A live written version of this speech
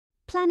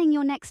planning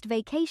your next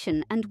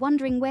vacation and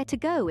wondering where to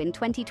go in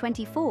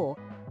 2024?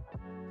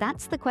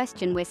 That's the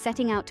question we're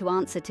setting out to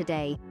answer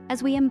today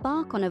as we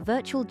embark on a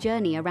virtual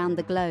journey around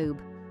the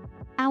globe.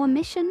 Our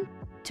mission?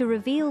 To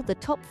reveal the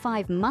top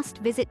 5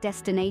 must-visit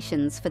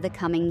destinations for the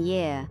coming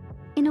year.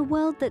 In a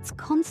world that's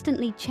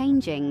constantly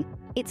changing,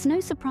 it's no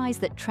surprise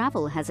that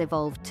travel has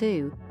evolved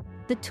too.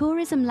 The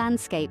tourism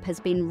landscape has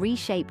been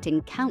reshaped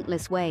in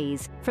countless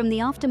ways, from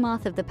the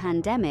aftermath of the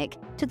pandemic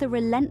to the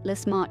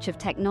relentless march of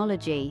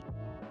technology.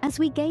 As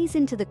we gaze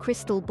into the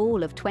crystal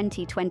ball of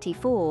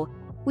 2024,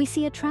 we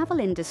see a travel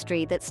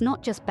industry that's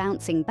not just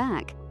bouncing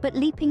back, but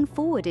leaping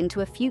forward into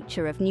a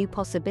future of new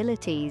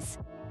possibilities.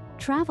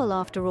 Travel,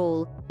 after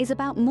all, is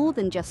about more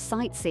than just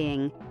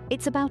sightseeing.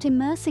 It's about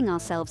immersing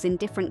ourselves in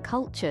different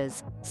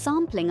cultures,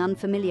 sampling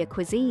unfamiliar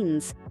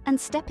cuisines, and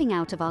stepping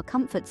out of our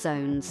comfort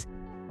zones.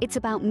 It's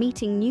about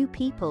meeting new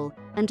people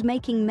and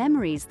making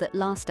memories that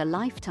last a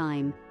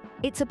lifetime.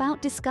 It's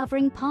about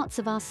discovering parts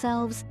of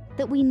ourselves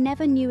that we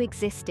never knew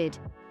existed.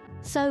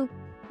 So,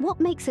 what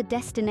makes a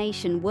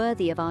destination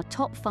worthy of our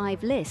top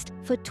 5 list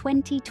for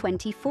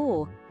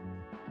 2024?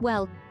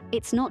 Well,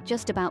 it's not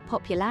just about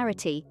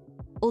popularity,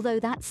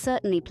 although that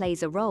certainly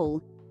plays a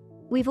role.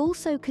 We've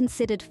also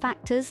considered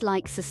factors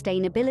like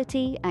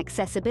sustainability,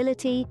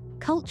 accessibility,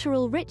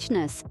 cultural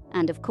richness,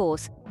 and of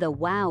course, the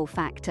wow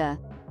factor.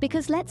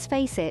 Because let's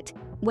face it,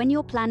 when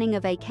you're planning a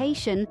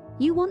vacation,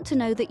 you want to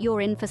know that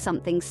you're in for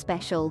something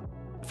special.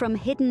 From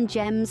hidden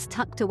gems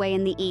tucked away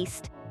in the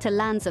east, to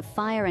lands of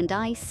fire and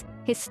ice,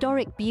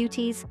 historic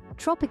beauties,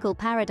 tropical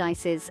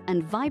paradises,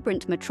 and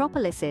vibrant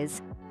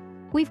metropolises,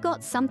 we've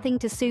got something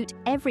to suit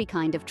every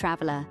kind of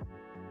traveler.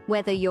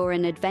 Whether you're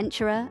an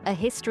adventurer, a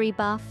history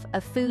buff,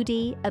 a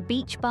foodie, a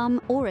beach bum,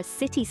 or a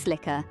city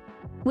slicker,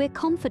 we're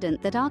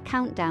confident that our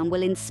countdown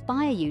will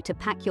inspire you to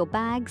pack your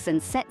bags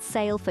and set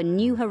sail for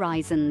new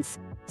horizons.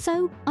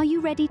 So, are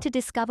you ready to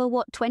discover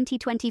what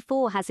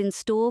 2024 has in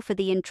store for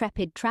the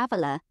intrepid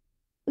traveler?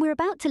 We're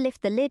about to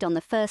lift the lid on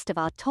the first of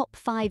our top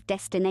 5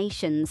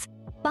 destinations.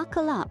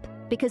 Buckle up,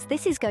 because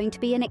this is going to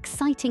be an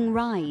exciting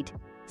ride.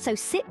 So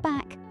sit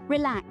back,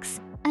 relax,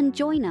 and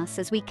join us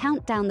as we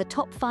count down the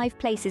top 5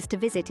 places to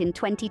visit in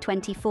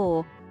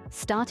 2024.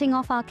 Starting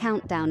off our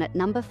countdown at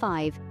number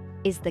 5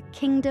 is the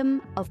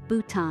Kingdom of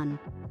Bhutan.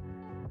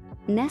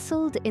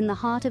 Nestled in the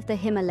heart of the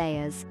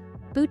Himalayas,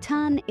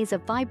 Bhutan is a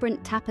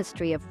vibrant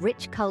tapestry of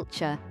rich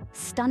culture,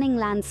 stunning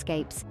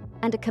landscapes,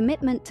 and a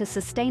commitment to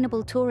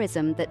sustainable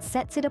tourism that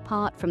sets it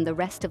apart from the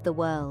rest of the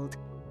world.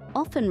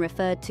 Often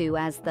referred to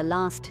as the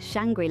last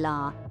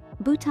Shangri-La,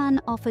 Bhutan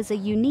offers a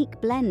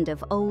unique blend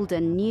of old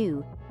and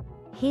new.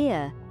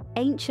 Here,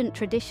 ancient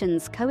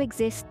traditions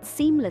coexist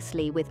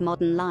seamlessly with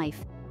modern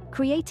life,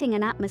 creating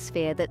an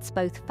atmosphere that's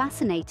both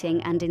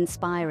fascinating and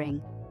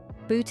inspiring.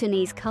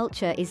 Bhutanese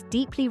culture is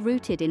deeply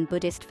rooted in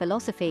Buddhist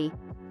philosophy,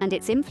 and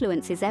its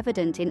influence is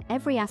evident in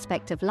every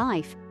aspect of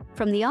life,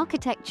 from the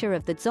architecture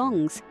of the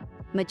dzongs,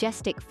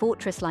 majestic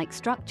fortress-like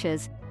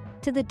structures,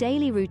 to the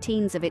daily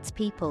routines of its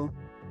people.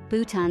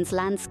 Bhutan's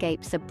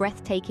landscapes are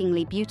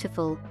breathtakingly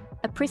beautiful,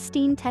 a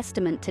pristine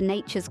testament to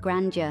nature's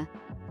grandeur.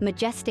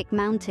 Majestic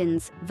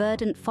mountains,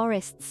 verdant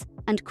forests,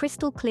 and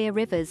crystal-clear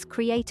rivers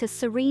create a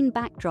serene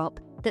backdrop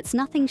that's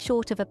nothing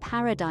short of a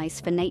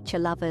paradise for nature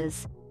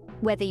lovers.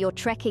 Whether you're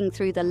trekking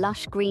through the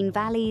lush green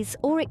valleys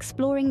or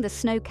exploring the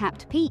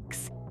snow-capped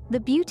peaks, the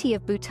beauty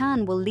of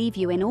Bhutan will leave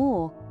you in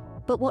awe.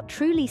 But what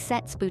truly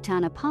sets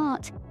Bhutan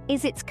apart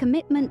is its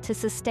commitment to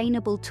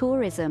sustainable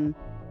tourism.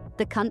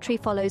 The country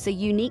follows a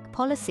unique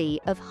policy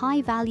of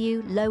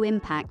high-value,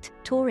 low-impact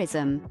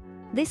tourism.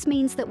 This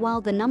means that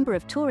while the number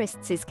of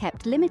tourists is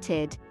kept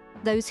limited,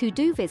 those who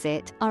do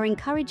visit are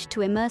encouraged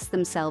to immerse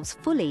themselves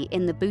fully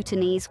in the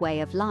Bhutanese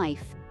way of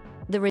life.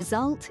 The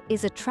result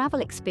is a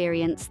travel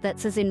experience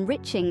that's as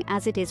enriching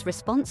as it is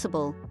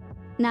responsible.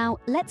 Now,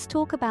 let's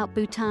talk about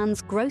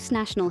Bhutan's gross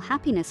national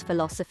happiness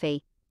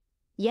philosophy.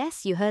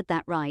 Yes, you heard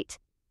that right.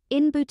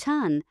 In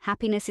Bhutan,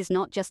 happiness is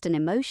not just an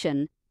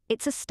emotion,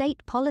 it's a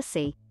state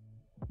policy.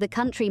 The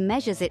country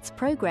measures its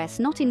progress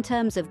not in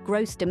terms of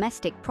gross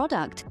domestic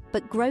product,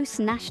 but gross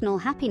national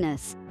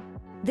happiness.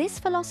 This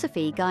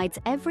philosophy guides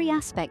every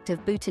aspect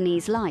of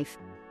Bhutanese life,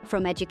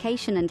 from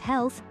education and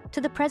health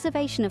to the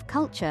preservation of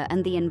culture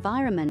and the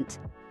environment.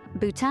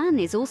 Bhutan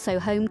is also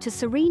home to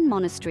serene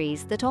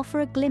monasteries that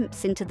offer a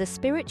glimpse into the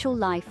spiritual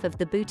life of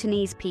the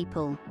Bhutanese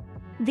people.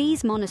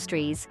 These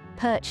monasteries,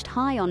 perched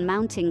high on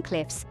mountain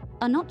cliffs,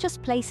 are not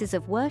just places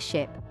of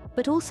worship,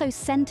 but also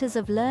centers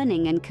of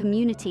learning and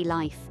community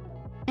life.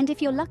 And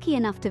if you're lucky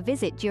enough to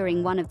visit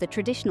during one of the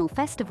traditional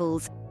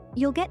festivals,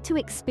 you'll get to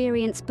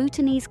experience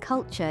Bhutanese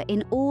culture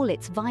in all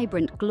its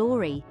vibrant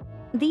glory.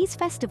 These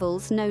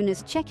festivals, known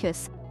as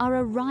Chekyus, are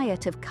a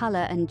riot of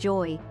color and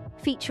joy,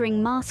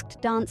 featuring masked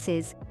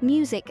dances,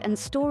 music and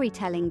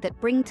storytelling that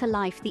bring to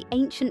life the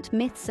ancient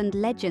myths and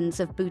legends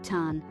of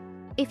Bhutan.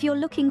 If you're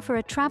looking for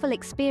a travel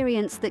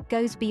experience that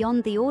goes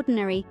beyond the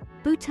ordinary,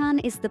 Bhutan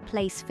is the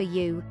place for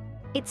you.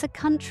 It's a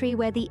country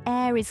where the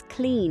air is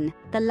clean,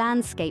 the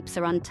landscapes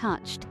are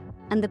untouched,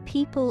 and the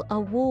people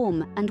are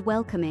warm and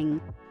welcoming.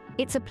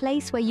 It's a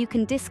place where you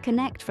can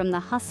disconnect from the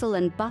hustle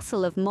and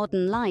bustle of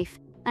modern life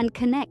and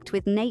connect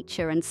with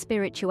nature and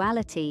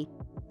spirituality.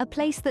 A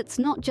place that's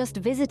not just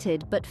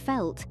visited but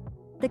felt.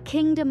 The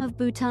Kingdom of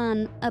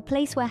Bhutan, a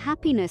place where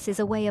happiness is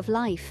a way of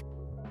life.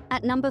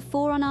 At number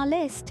 4 on our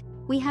list,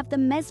 we have the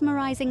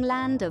mesmerizing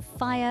land of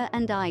fire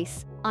and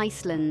ice,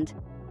 Iceland.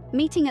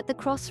 Meeting at the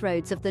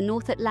crossroads of the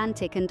North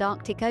Atlantic and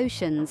Arctic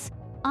Oceans,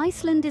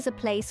 Iceland is a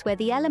place where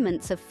the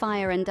elements of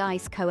fire and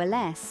ice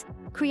coalesce,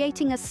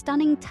 creating a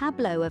stunning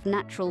tableau of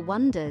natural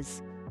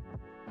wonders.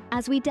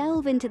 As we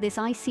delve into this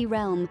icy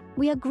realm,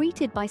 we are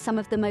greeted by some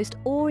of the most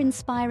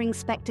awe-inspiring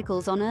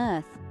spectacles on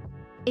Earth.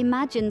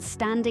 Imagine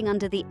standing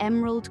under the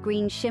emerald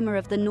green shimmer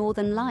of the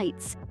Northern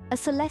Lights, a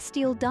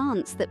celestial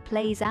dance that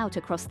plays out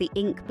across the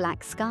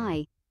ink-black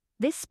sky.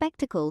 This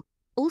spectacle,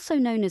 also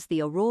known as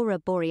the Aurora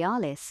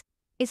Borealis,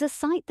 is a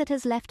sight that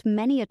has left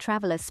many a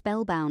traveler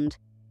spellbound.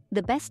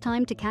 The best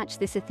time to catch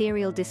this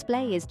ethereal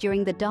display is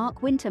during the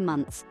dark winter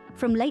months,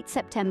 from late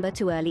September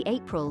to early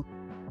April.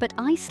 But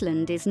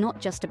Iceland is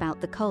not just about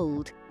the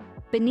cold.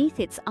 Beneath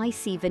its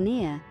icy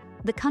veneer,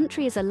 the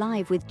country is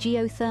alive with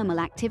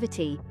geothermal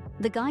activity.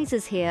 The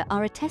geysers here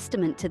are a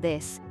testament to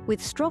this, with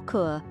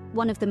Strokkur,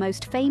 one of the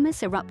most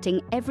famous,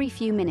 erupting every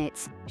few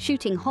minutes,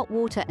 shooting hot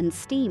water and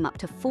steam up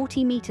to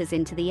 40 meters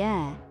into the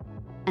air.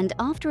 And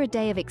after a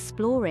day of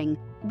exploring,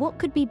 what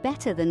could be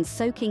better than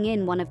soaking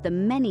in one of the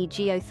many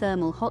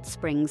geothermal hot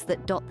springs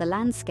that dot the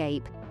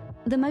landscape?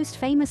 The most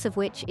famous of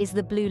which is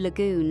the Blue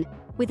Lagoon,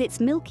 with its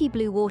milky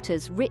blue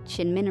waters rich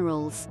in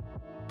minerals.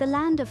 The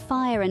land of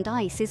fire and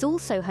ice is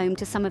also home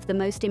to some of the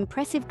most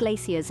impressive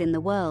glaciers in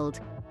the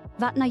world.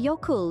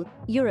 Vatnajökull,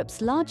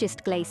 Europe's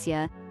largest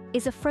glacier,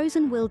 is a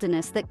frozen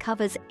wilderness that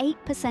covers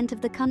 8%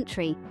 of the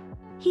country.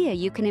 Here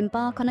you can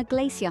embark on a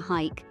glacier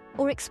hike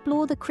or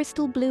explore the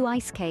crystal blue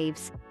ice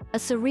caves, a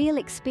surreal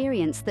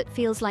experience that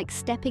feels like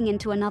stepping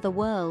into another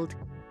world.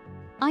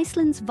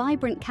 Iceland's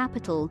vibrant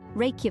capital,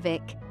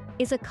 Reykjavik,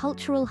 is a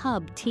cultural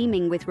hub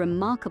teeming with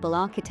remarkable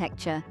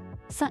architecture,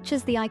 such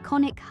as the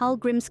iconic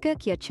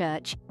Hallgrímskirkja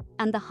Church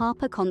and the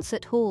Harpa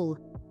Concert Hall.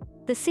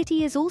 The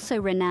city is also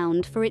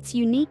renowned for its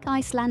unique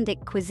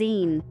Icelandic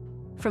cuisine.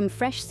 From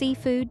fresh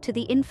seafood to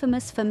the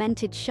infamous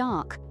fermented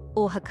shark,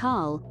 or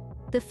hakal,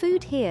 the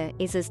food here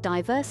is as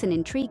diverse and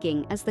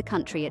intriguing as the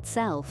country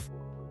itself.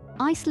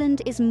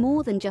 Iceland is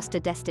more than just a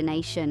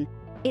destination,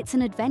 it's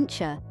an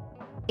adventure.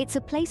 It's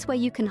a place where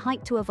you can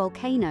hike to a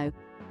volcano,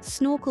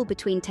 snorkel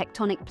between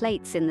tectonic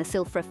plates in the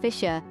Silfra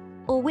Fissure,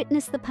 or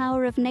witness the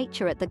power of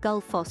nature at the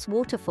Gullfoss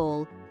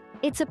waterfall.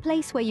 It's a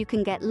place where you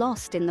can get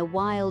lost in the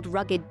wild,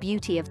 rugged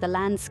beauty of the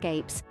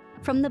landscapes,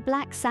 from the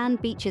black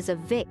sand beaches of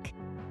Vik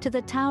to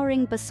the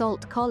towering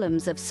basalt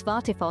columns of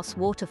Svartifoss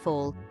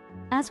waterfall.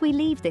 As we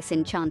leave this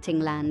enchanting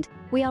land,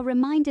 we are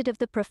reminded of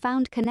the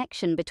profound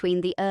connection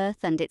between the Earth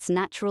and its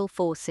natural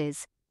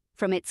forces.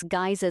 From its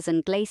geysers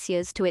and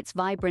glaciers to its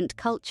vibrant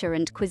culture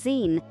and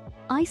cuisine,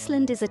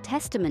 Iceland is a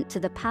testament to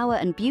the power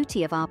and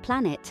beauty of our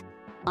planet.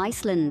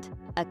 Iceland,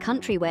 a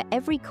country where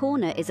every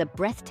corner is a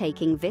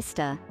breathtaking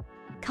vista.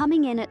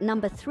 Coming in at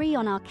number 3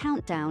 on our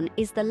countdown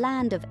is the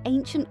land of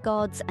ancient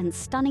gods and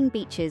stunning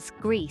beaches,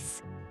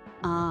 Greece.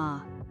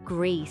 Ah,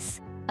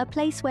 Greece. A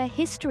place where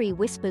history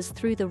whispers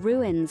through the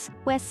ruins,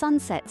 where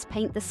sunsets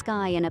paint the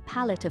sky in a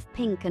palette of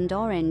pink and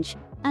orange,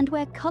 and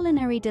where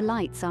culinary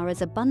delights are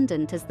as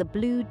abundant as the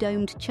blue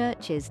domed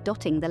churches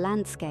dotting the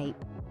landscape.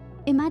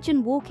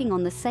 Imagine walking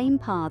on the same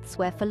paths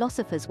where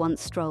philosophers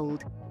once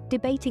strolled,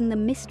 debating the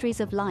mysteries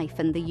of life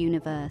and the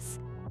universe.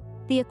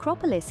 The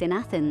Acropolis in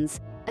Athens,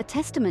 a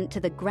testament to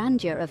the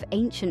grandeur of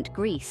ancient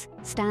Greece,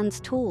 stands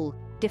tall,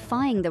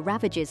 defying the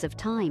ravages of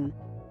time.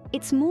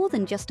 It's more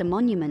than just a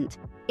monument,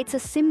 it's a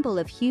symbol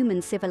of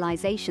human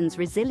civilization's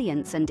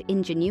resilience and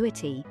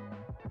ingenuity.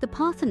 The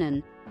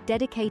Parthenon,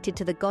 dedicated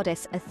to the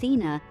goddess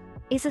Athena,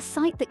 is a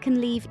sight that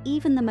can leave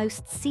even the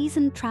most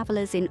seasoned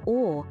travelers in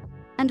awe.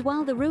 And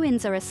while the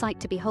ruins are a sight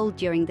to behold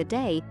during the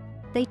day,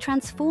 they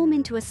transform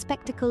into a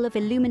spectacle of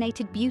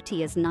illuminated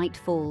beauty as night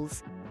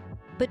falls.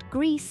 But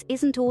Greece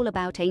isn't all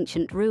about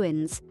ancient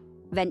ruins.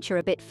 Venture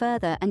a bit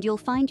further and you'll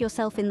find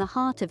yourself in the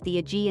heart of the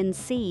Aegean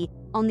Sea,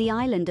 on the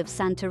island of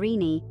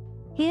Santorini.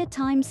 Here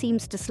time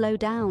seems to slow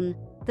down.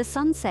 The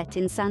sunset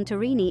in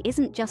Santorini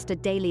isn't just a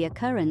daily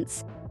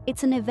occurrence,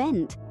 it's an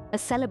event, a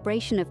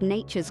celebration of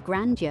nature's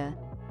grandeur.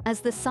 As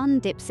the sun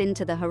dips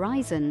into the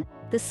horizon,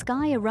 the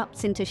sky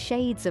erupts into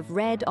shades of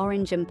red,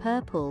 orange and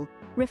purple,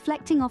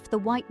 reflecting off the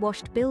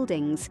whitewashed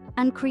buildings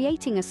and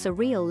creating a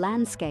surreal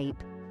landscape.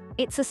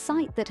 It's a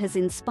sight that has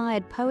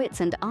inspired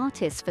poets and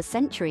artists for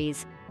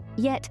centuries.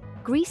 Yet,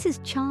 Greece's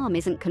charm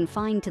isn't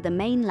confined to the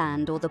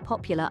mainland or the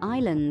popular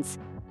islands.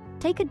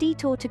 Take a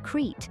detour to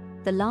Crete,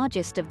 the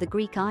largest of the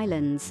Greek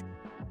islands.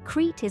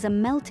 Crete is a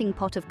melting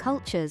pot of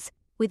cultures,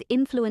 with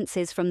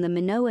influences from the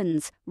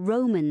Minoans,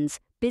 Romans,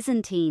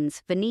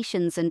 Byzantines,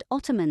 Venetians and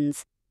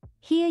Ottomans.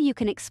 Here you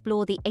can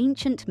explore the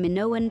ancient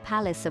Minoan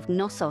palace of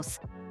Knossos,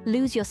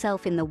 lose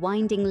yourself in the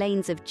winding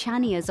lanes of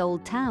Chania's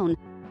old town,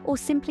 or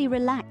simply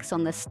relax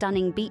on the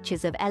stunning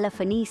beaches of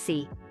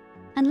Elafonisi.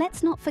 And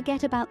let's not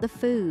forget about the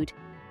food.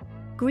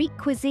 Greek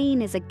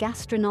cuisine is a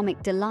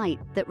gastronomic delight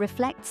that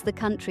reflects the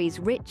country's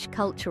rich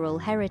cultural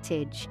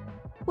heritage.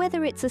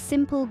 Whether it's a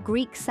simple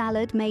Greek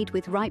salad made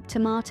with ripe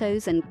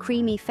tomatoes and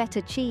creamy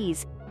feta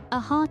cheese, a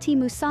hearty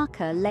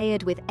moussaka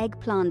layered with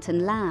eggplant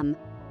and lamb,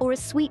 or a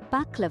sweet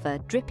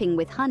baklava dripping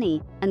with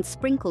honey and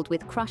sprinkled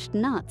with crushed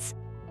nuts,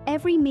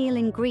 every meal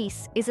in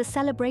Greece is a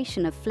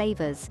celebration of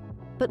flavors.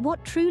 But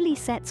what truly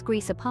sets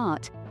Greece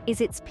apart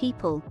is its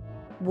people.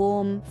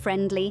 Warm,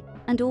 friendly,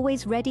 and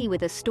always ready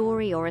with a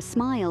story or a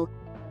smile,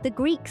 the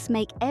Greeks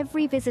make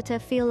every visitor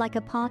feel like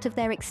a part of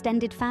their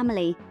extended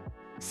family.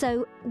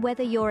 So,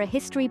 whether you're a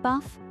history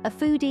buff, a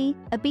foodie,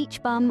 a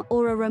beach bum,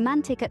 or a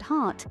romantic at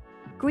heart,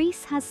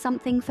 Greece has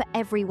something for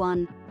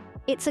everyone.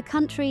 It's a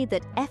country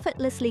that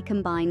effortlessly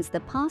combines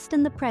the past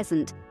and the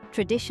present,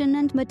 tradition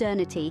and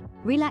modernity,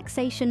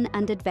 relaxation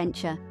and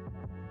adventure.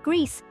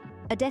 Greece,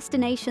 a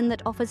destination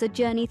that offers a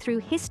journey through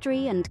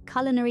history and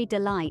culinary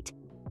delight.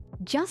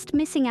 Just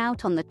missing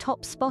out on the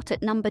top spot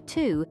at number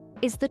 2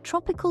 is the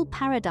tropical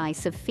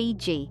paradise of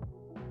Fiji.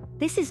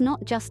 This is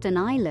not just an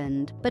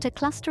island, but a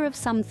cluster of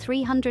some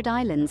 300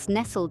 islands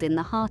nestled in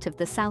the heart of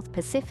the South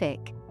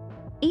Pacific.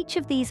 Each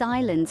of these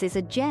islands is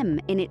a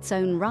gem in its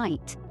own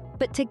right,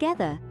 but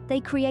together they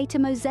create a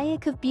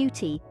mosaic of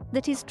beauty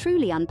that is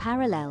truly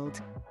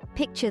unparalleled.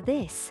 Picture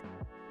this: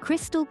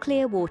 crystal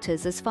clear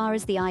waters as far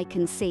as the eye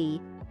can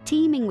see,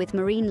 teeming with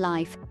marine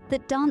life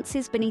that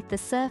dances beneath the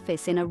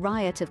surface in a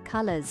riot of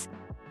colors.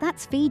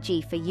 That's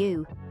Fiji for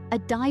you, a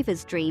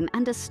diver's dream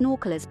and a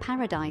snorkeler's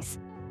paradise.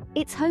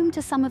 It's home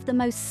to some of the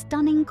most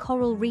stunning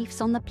coral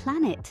reefs on the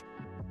planet.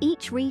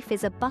 Each reef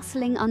is a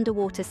bustling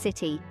underwater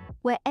city,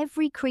 where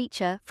every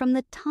creature, from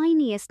the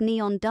tiniest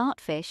neon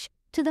dartfish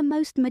to the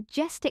most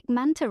majestic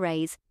manta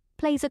rays,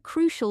 plays a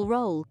crucial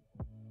role.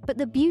 But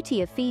the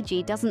beauty of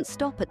Fiji doesn't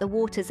stop at the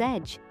water's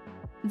edge.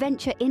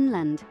 Venture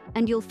inland,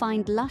 and you'll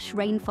find lush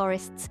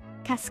rainforests,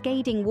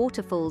 cascading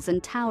waterfalls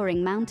and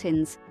towering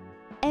mountains.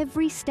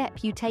 Every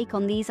step you take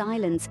on these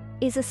islands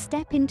is a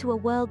step into a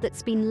world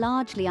that's been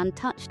largely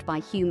untouched by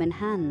human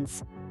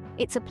hands.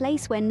 It's a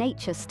place where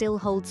nature still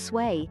holds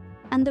sway,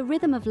 and the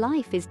rhythm of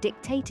life is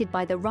dictated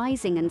by the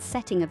rising and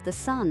setting of the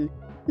sun.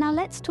 Now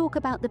let's talk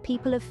about the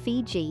people of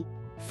Fiji.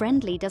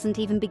 Friendly doesn't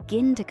even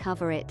begin to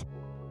cover it.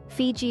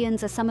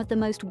 Fijians are some of the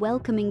most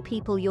welcoming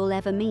people you'll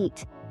ever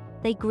meet.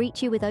 They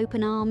greet you with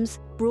open arms,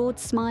 broad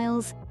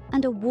smiles,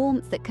 and a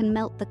warmth that can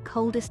melt the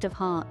coldest of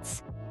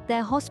hearts.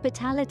 Their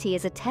hospitality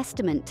is a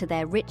testament to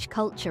their rich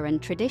culture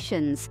and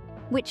traditions,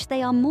 which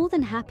they are more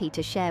than happy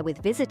to share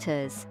with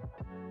visitors.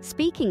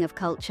 Speaking of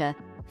culture,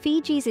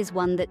 Fiji's is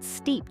one that's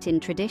steeped in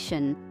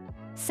tradition.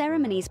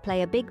 Ceremonies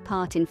play a big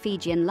part in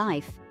Fijian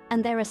life,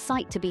 and they're a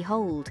sight to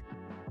behold.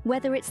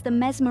 Whether it's the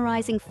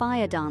mesmerizing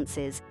fire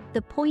dances,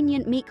 the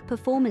poignant meek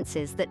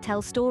performances that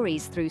tell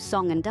stories through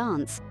song and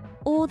dance,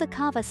 or the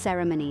kava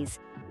ceremonies,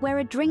 where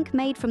a drink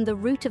made from the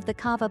root of the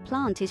kava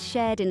plant is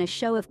shared in a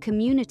show of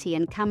community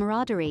and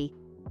camaraderie.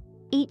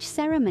 Each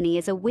ceremony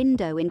is a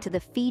window into the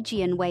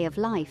Fijian way of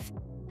life,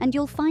 and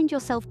you'll find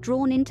yourself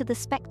drawn into the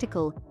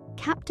spectacle,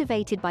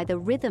 captivated by the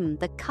rhythm,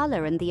 the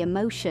color, and the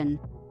emotion.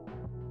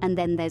 And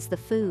then there's the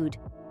food.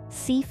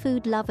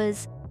 Seafood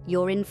lovers,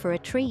 you're in for a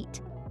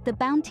treat. The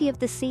bounty of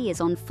the sea is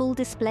on full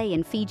display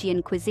in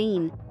Fijian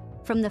cuisine.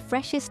 From the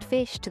freshest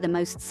fish to the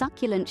most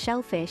succulent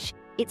shellfish,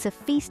 it's a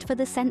feast for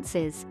the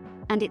senses.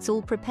 And it's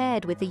all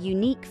prepared with a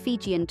unique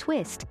Fijian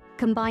twist,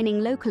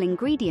 combining local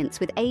ingredients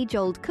with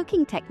age-old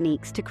cooking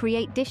techniques to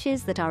create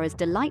dishes that are as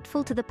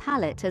delightful to the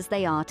palate as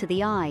they are to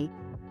the eye.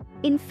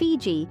 In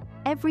Fiji,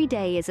 every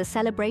day is a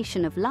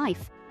celebration of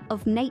life,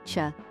 of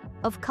nature,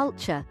 of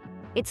culture.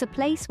 It's a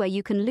place where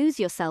you can lose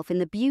yourself in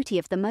the beauty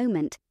of the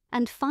moment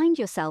and find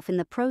yourself in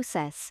the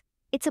process.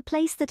 It's a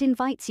place that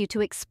invites you to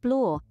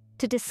explore,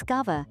 to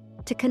discover,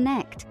 to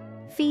connect.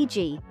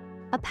 Fiji,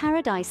 a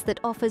paradise that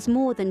offers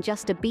more than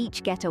just a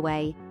beach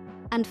getaway.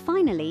 And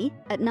finally,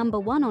 at number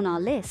 1 on our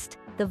list,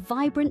 the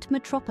vibrant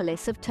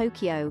metropolis of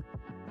Tokyo.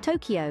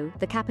 Tokyo,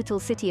 the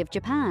capital city of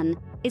Japan,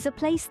 is a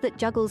place that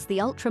juggles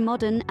the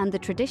ultra-modern and the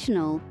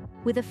traditional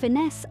with a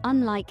finesse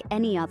unlike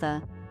any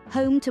other.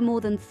 Home to more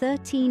than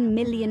 13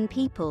 million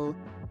people,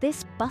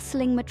 this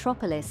bustling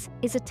metropolis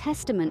is a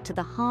testament to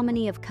the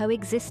harmony of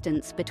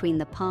coexistence between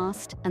the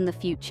past and the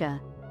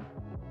future.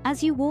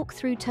 As you walk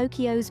through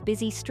Tokyo's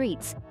busy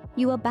streets,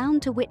 you are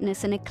bound to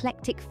witness an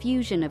eclectic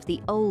fusion of the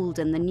old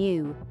and the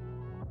new.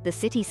 The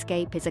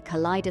cityscape is a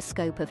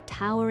kaleidoscope of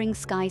towering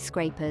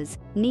skyscrapers,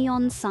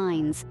 neon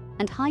signs,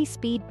 and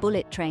high-speed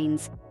bullet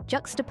trains,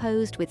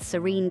 juxtaposed with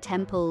serene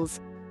temples,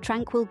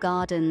 tranquil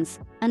gardens,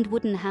 and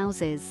wooden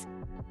houses.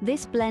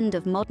 This blend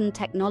of modern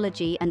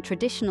technology and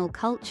traditional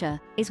culture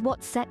is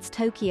what sets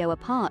Tokyo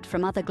apart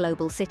from other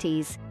global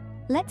cities.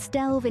 Let's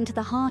delve into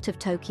the heart of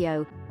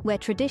Tokyo, where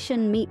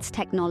tradition meets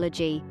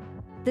technology.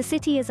 The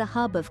city is a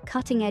hub of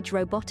cutting-edge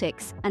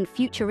robotics and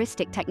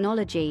futuristic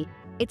technology.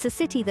 It's a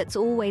city that's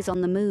always on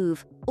the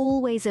move,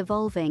 always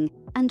evolving,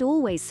 and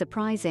always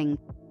surprising.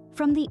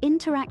 From the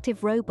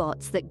interactive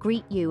robots that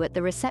greet you at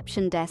the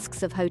reception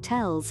desks of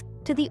hotels,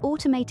 to the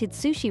automated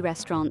sushi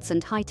restaurants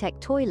and high-tech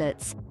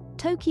toilets,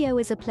 Tokyo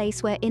is a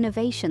place where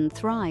innovation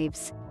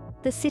thrives.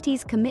 The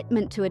city's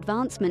commitment to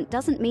advancement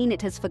doesn't mean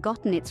it has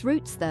forgotten its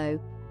roots, though.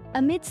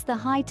 Amidst the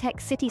high-tech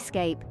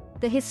cityscape,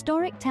 the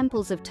historic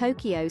temples of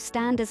Tokyo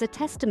stand as a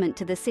testament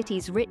to the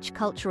city's rich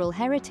cultural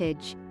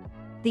heritage.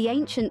 The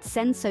ancient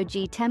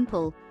Sensoji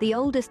Temple, the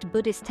oldest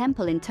Buddhist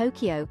temple in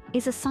Tokyo,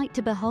 is a sight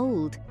to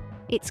behold.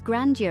 Its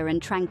grandeur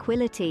and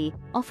tranquility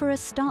offer a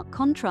stark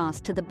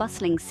contrast to the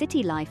bustling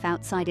city life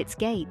outside its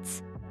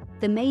gates.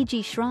 The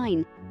Meiji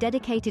Shrine,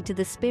 dedicated to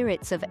the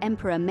spirits of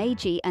Emperor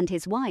Meiji and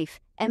his wife,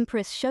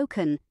 Empress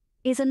Shokan,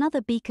 is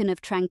another beacon of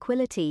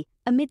tranquility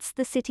amidst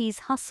the city's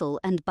hustle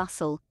and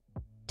bustle.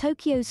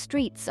 Tokyo's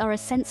streets are a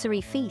sensory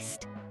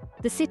feast.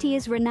 The city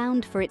is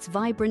renowned for its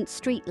vibrant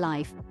street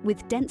life,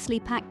 with densely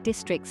packed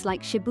districts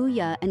like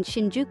Shibuya and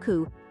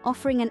Shinjuku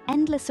offering an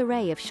endless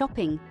array of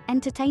shopping,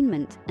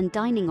 entertainment, and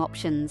dining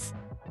options.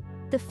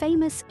 The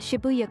famous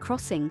Shibuya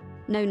Crossing,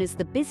 known as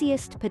the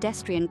busiest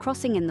pedestrian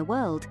crossing in the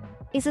world,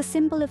 is a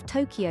symbol of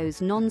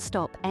Tokyo's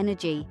non-stop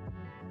energy.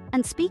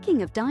 And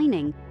speaking of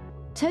dining,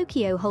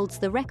 Tokyo holds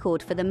the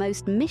record for the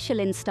most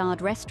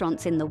Michelin-starred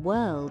restaurants in the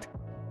world.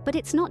 But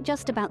it's not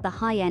just about the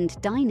high-end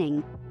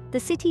dining. The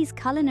city's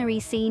culinary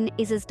scene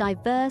is as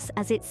diverse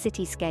as its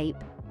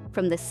cityscape.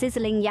 From the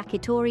sizzling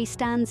yakitori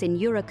stands in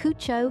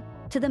Yurakucho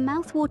to the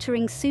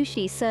mouth-watering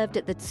sushi served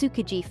at the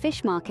Tsukiji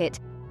fish market,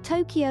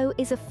 Tokyo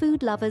is a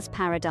food lover's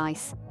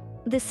paradise.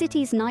 The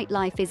city's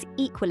nightlife is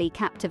equally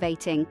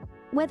captivating.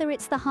 Whether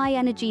it's the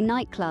high-energy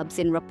nightclubs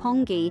in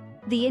Roppongi,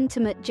 the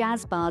intimate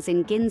jazz bars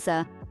in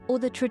Ginza, or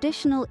the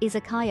traditional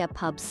izakaya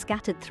pubs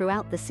scattered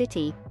throughout the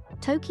city,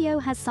 Tokyo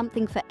has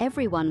something for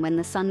everyone when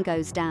the sun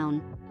goes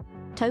down.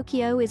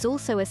 Tokyo is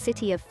also a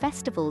city of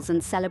festivals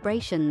and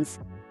celebrations.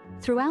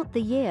 Throughout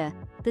the year,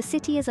 the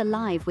city is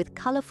alive with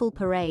colorful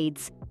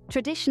parades,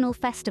 traditional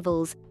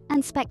festivals,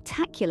 and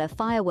spectacular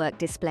firework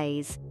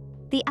displays.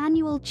 The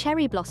annual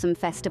Cherry Blossom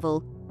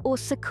Festival, or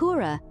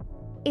Sakura,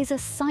 is a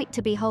sight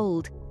to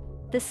behold.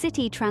 The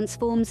city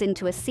transforms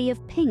into a sea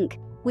of pink,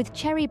 with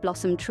cherry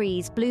blossom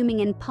trees blooming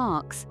in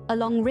parks,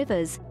 along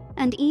rivers,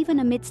 and even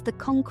amidst the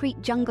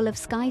concrete jungle of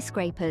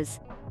skyscrapers.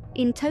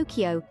 In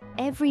Tokyo,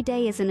 every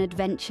day is an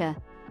adventure.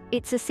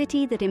 It's a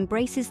city that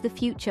embraces the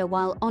future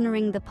while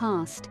honoring the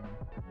past.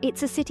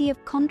 It's a city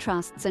of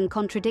contrasts and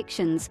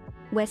contradictions,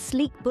 where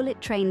sleek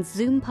bullet trains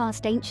zoom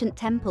past ancient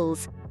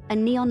temples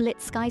and neon-lit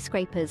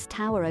skyscrapers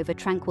tower over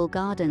tranquil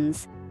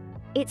gardens.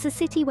 It's a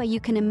city where you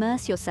can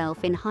immerse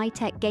yourself in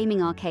high-tech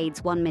gaming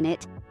arcades one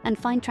minute and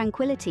find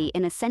tranquility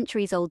in a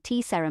centuries-old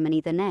tea ceremony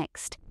the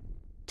next.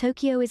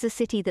 Tokyo is a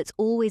city that's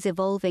always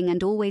evolving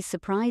and always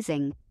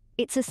surprising.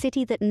 It's a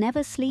city that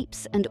never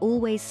sleeps and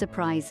always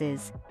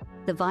surprises.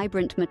 The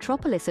vibrant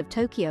metropolis of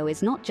Tokyo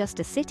is not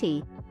just a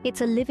city, it's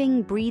a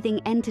living,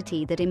 breathing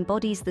entity that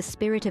embodies the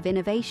spirit of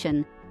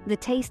innovation, the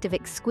taste of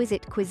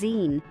exquisite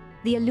cuisine,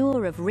 the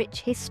allure of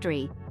rich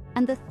history,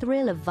 and the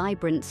thrill of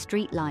vibrant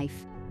street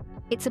life.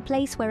 It's a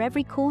place where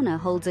every corner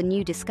holds a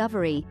new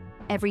discovery,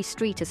 every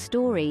street a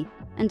story,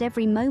 and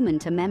every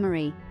moment a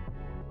memory.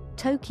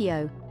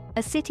 Tokyo,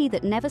 a city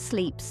that never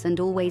sleeps and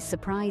always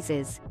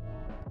surprises.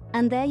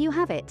 And there you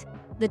have it,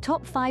 the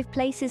top 5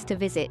 places to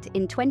visit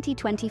in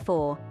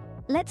 2024.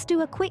 Let's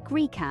do a quick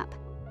recap.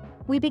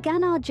 We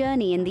began our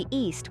journey in the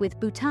east with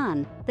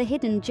Bhutan, the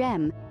hidden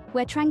gem,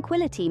 where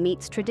tranquility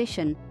meets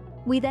tradition.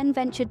 We then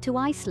ventured to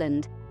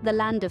Iceland, the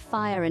land of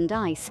fire and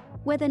ice,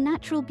 where the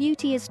natural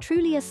beauty is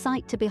truly a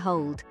sight to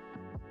behold.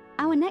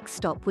 Our next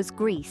stop was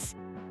Greece,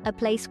 a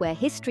place where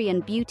history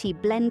and beauty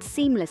blend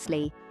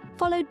seamlessly,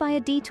 followed by a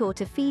detour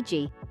to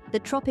Fiji, the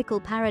tropical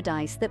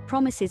paradise that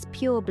promises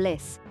pure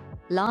bliss.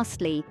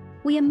 Lastly,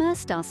 we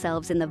immersed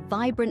ourselves in the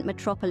vibrant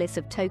metropolis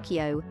of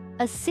Tokyo,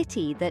 a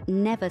city that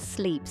never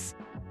sleeps.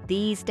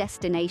 These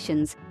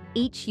destinations,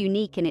 each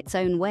unique in its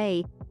own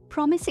way,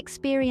 promise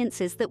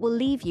experiences that will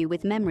leave you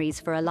with memories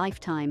for a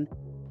lifetime.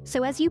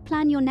 So as you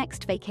plan your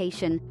next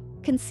vacation,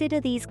 consider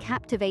these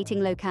captivating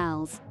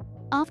locales.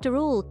 After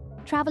all,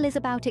 travel is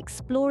about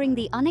exploring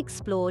the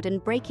unexplored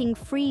and breaking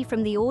free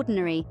from the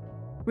ordinary.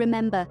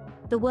 Remember,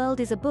 the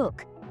world is a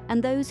book,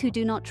 and those who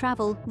do not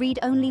travel read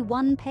only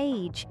one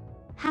page.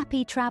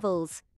 Happy travels!